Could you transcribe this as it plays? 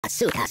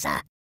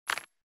Sukasa.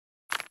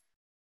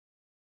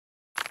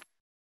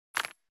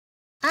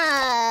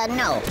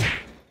 No.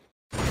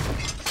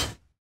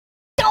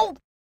 No!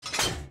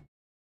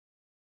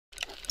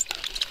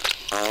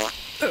 Oh,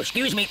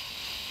 excuse me.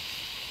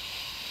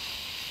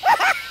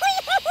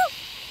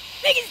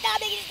 Make it stop,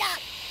 make it stop!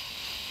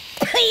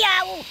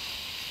 Yow!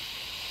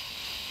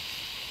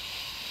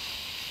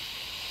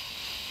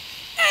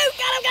 Oh,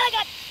 God!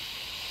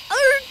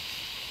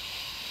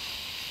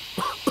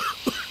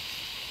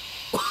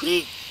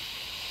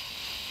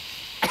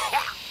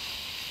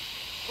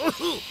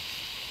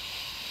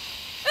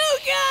 Oh,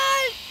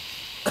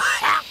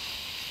 God!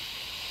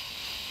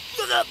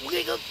 Look up,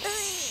 wiggle.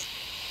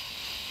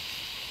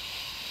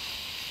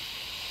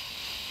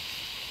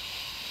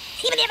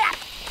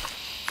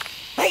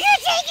 Are you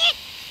taking it?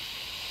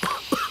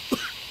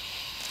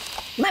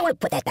 You might want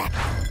to put that back.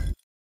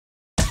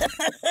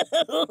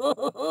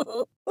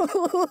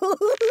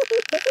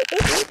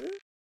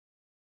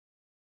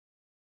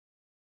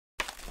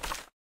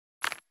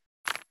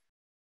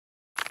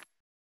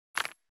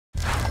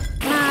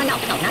 No,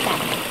 not that.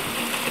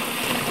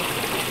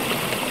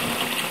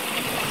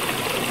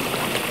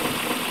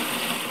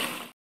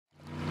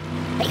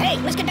 Hey,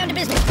 let's get down to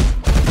business.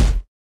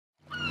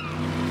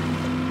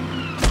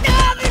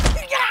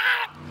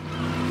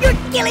 You're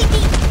killing me!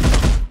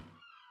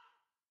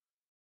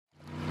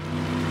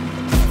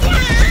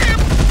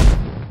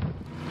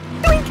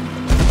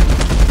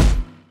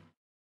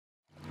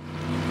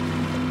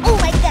 Oh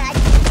my God!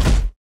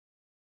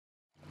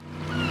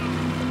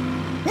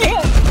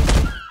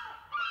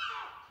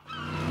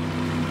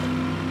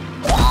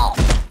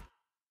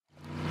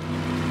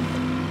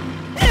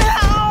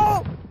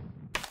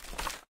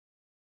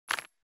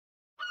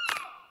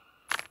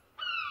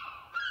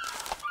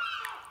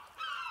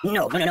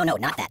 No,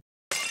 not that.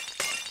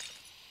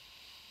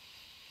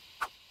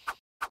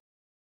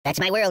 That's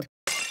my world.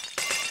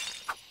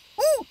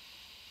 Ooh.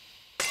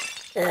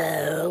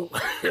 Oh.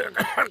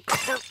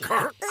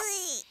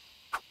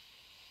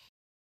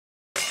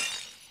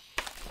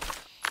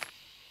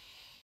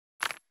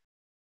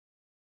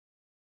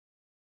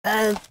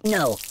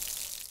 No.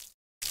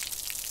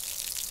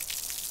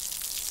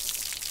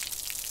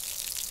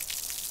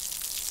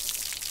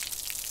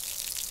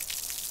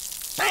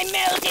 I'm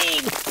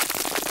melting!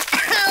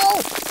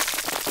 Ow!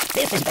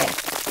 This is bad.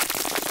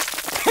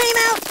 I'm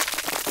out!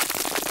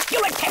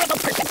 You're a terrible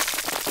person!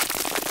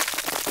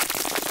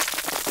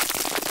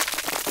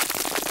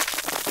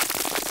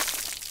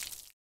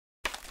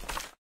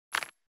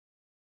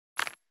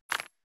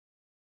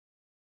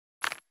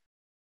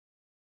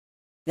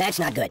 That's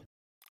not good.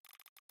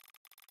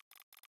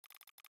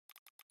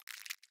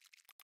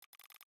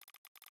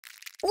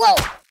 Whoa!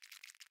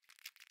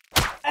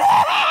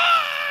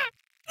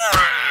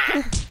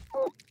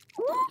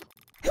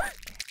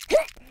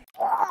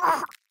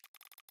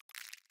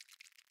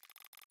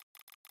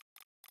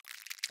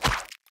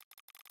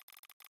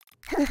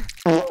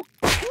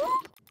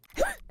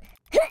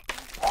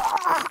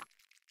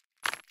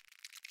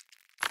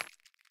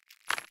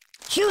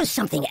 Choose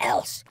something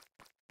else.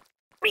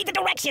 Read the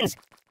directions.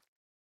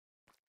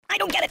 I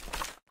don't get it.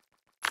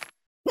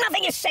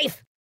 Nothing is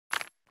safe.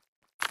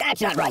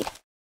 That's not right.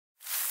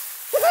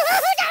 No!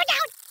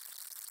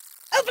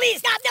 Oh, please,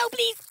 stop. No,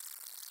 please.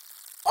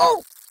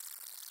 Oh.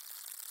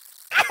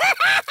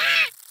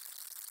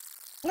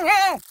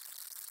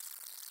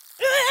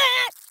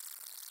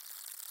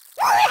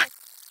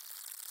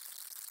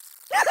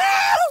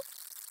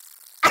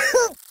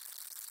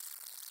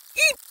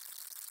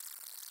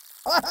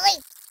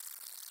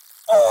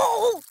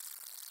 Oh!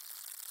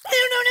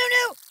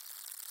 No!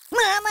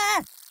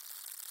 Mama!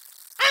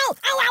 Ow!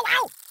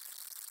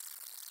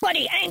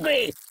 Buddy,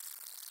 angry!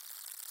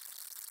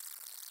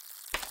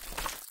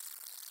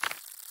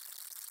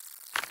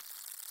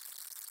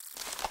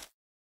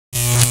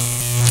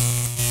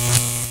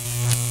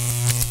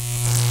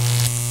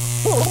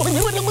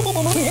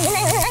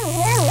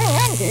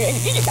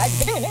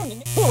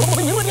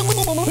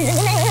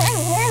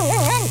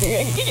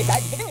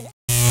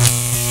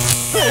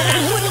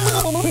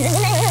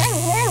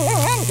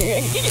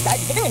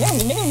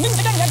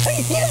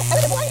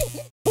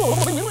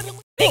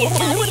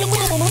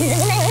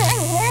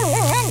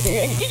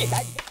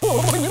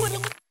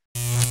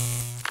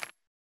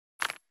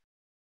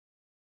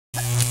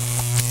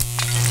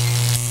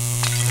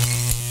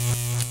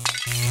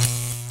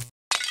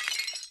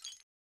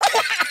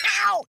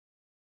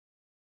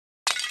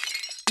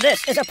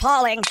 This is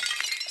appalling.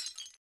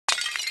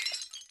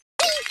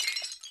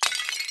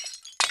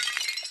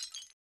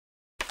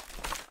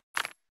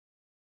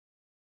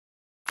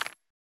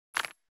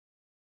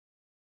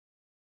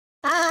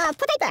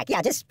 Put it back.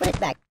 Yeah, just put it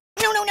back.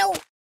 No. No!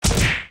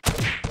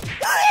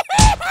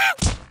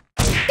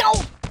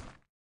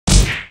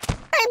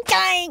 I'm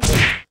dying!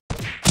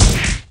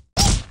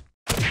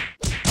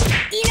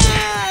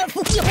 Enough!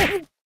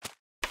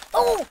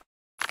 Oh!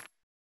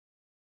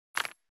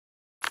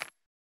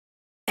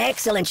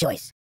 Excellent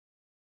choice.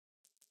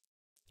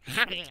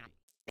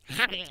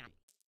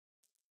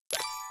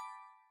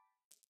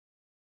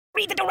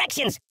 Read the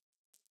directions!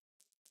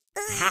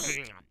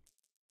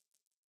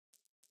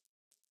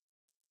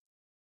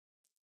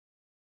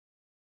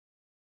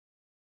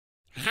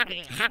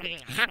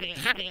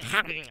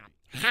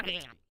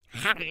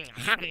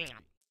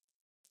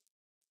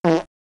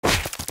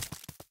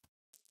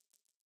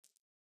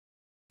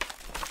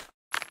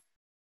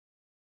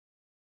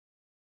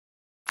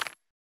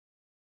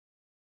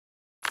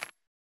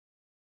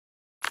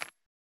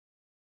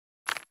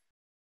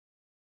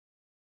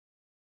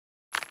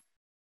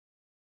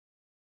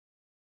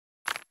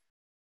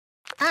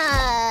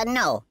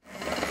 No.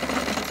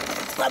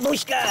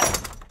 Babushka!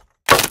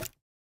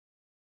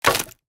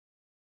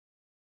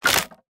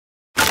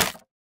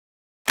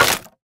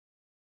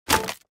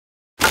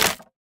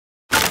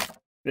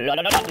 La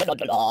la la la la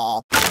la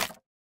la.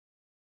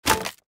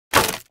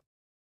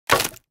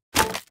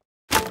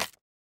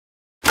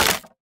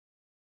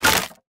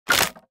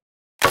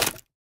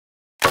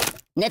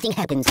 Nothing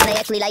happens, and I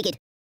actually like it.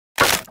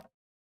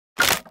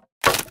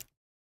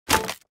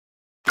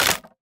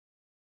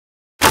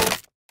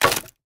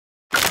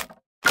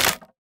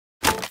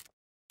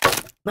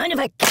 Mind if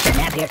I catch a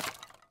nap here?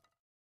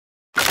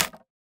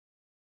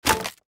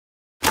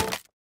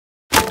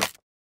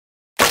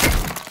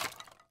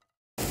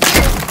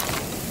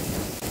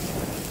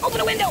 Open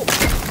the window!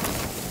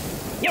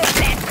 You're a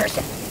bad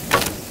person.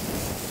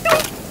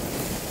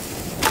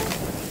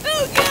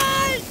 Oh,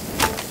 God!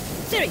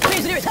 Siri,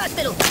 where's the nearest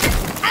hospital?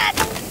 Ah!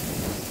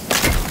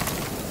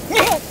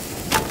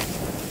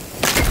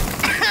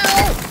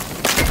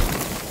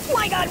 Ow!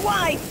 My God,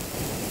 why?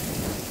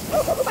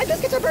 Oh, my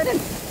biscuits are burning.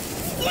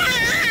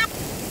 Yeah!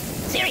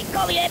 Siri,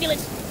 call the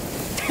ambulance.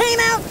 Time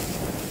out!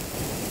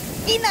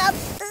 Enough!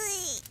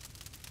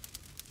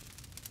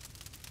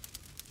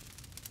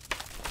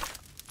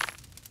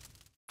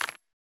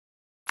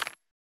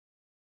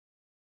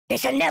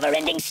 It's a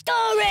never-ending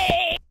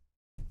story!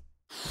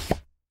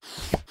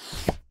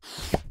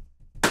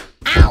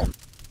 Ow!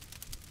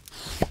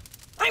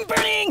 I'm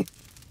burning!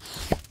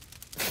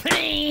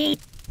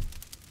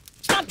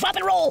 Stop, drop,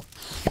 and roll!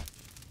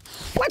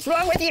 What's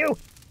wrong with you?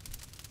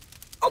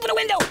 Open a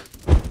window!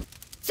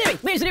 Siri,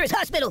 where's the nearest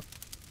hospital?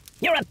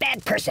 You're a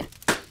bad person.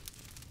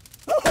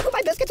 Oh,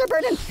 my biscuits are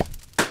burning.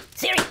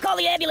 Siri, call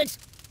the ambulance.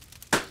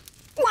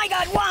 My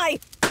God, why?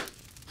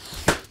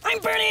 I'm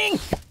burning!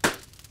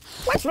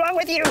 What's wrong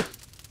with you?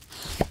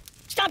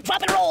 Stop,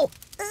 drop, and roll!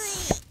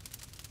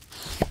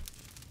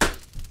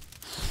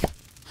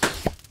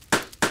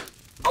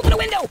 Open a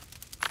window!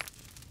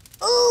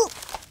 Ooh!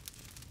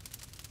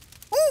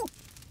 Ooh!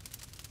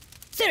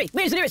 Siri,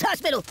 where's the nearest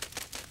hospital?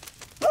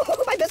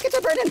 Oh, my biscuits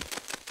are burning!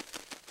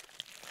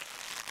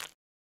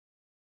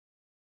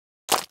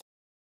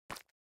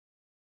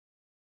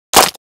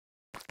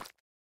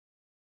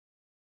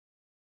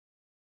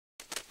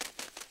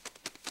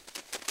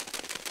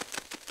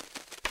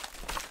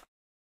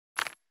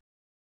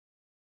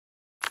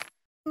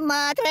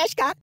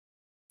 Matryoshka!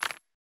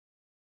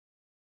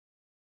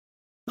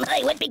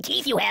 My, what big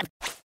teeth you have!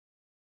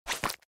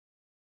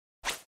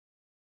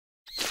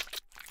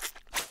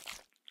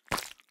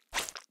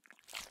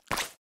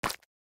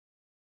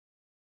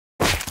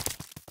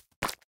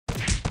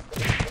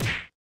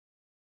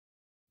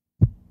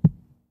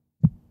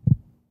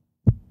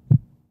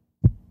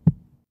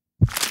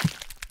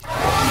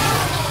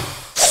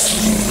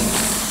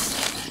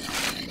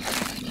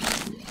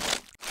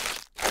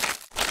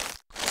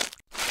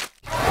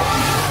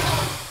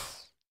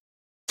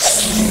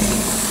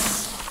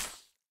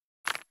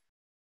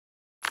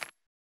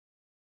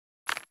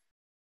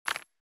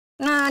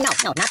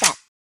 No, not that.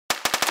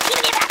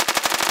 Give me that!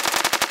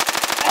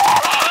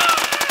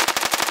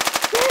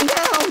 You're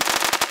down!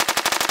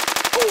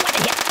 Oh, what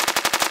a hit!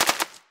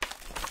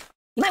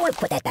 You might want to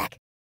put that back.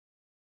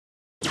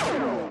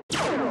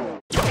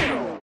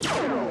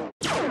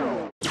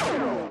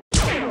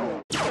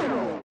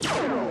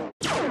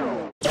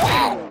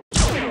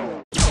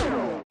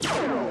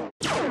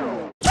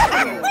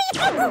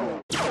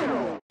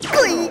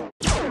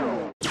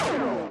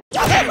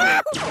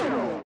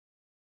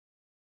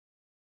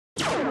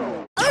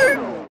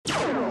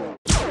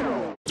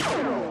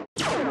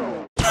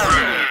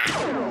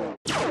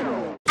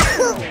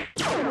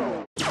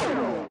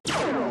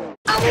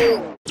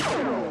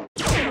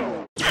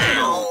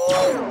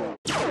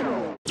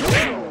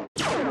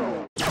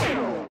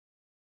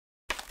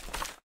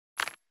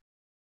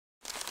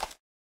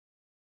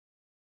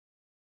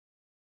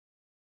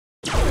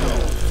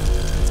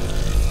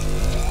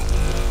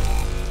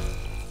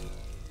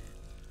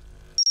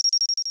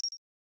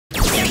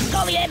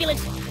 Call the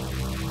ambulance!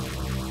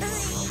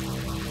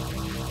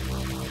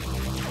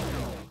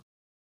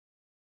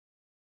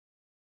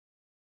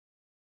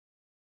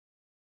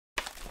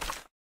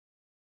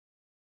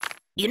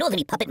 Do you know of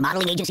any puppet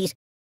modeling agencies?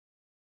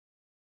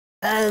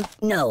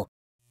 No.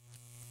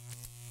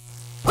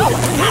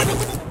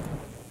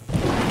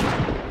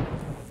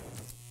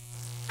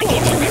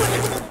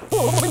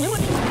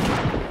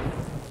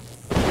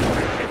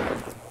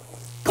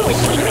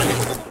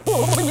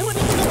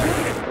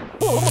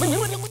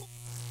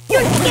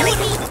 You're killing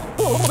me!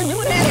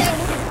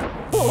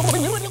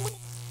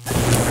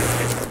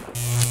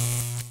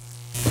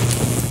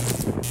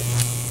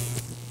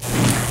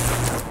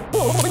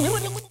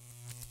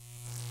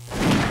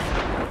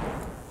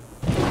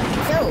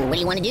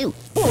 want to do?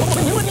 With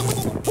a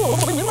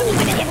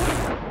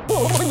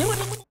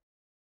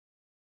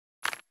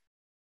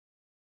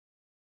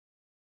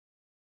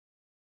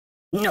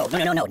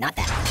hit. No, not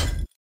that.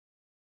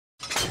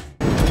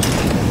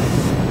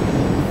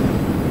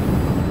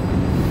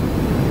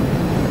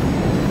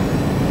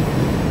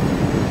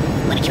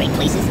 Want to trade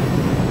places?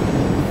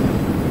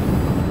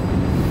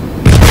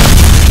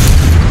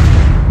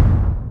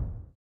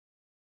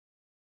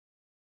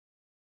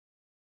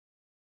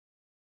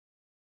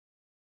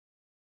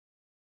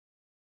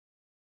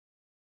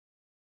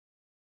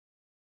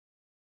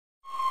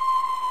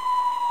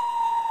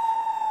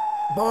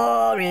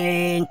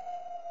 Boring.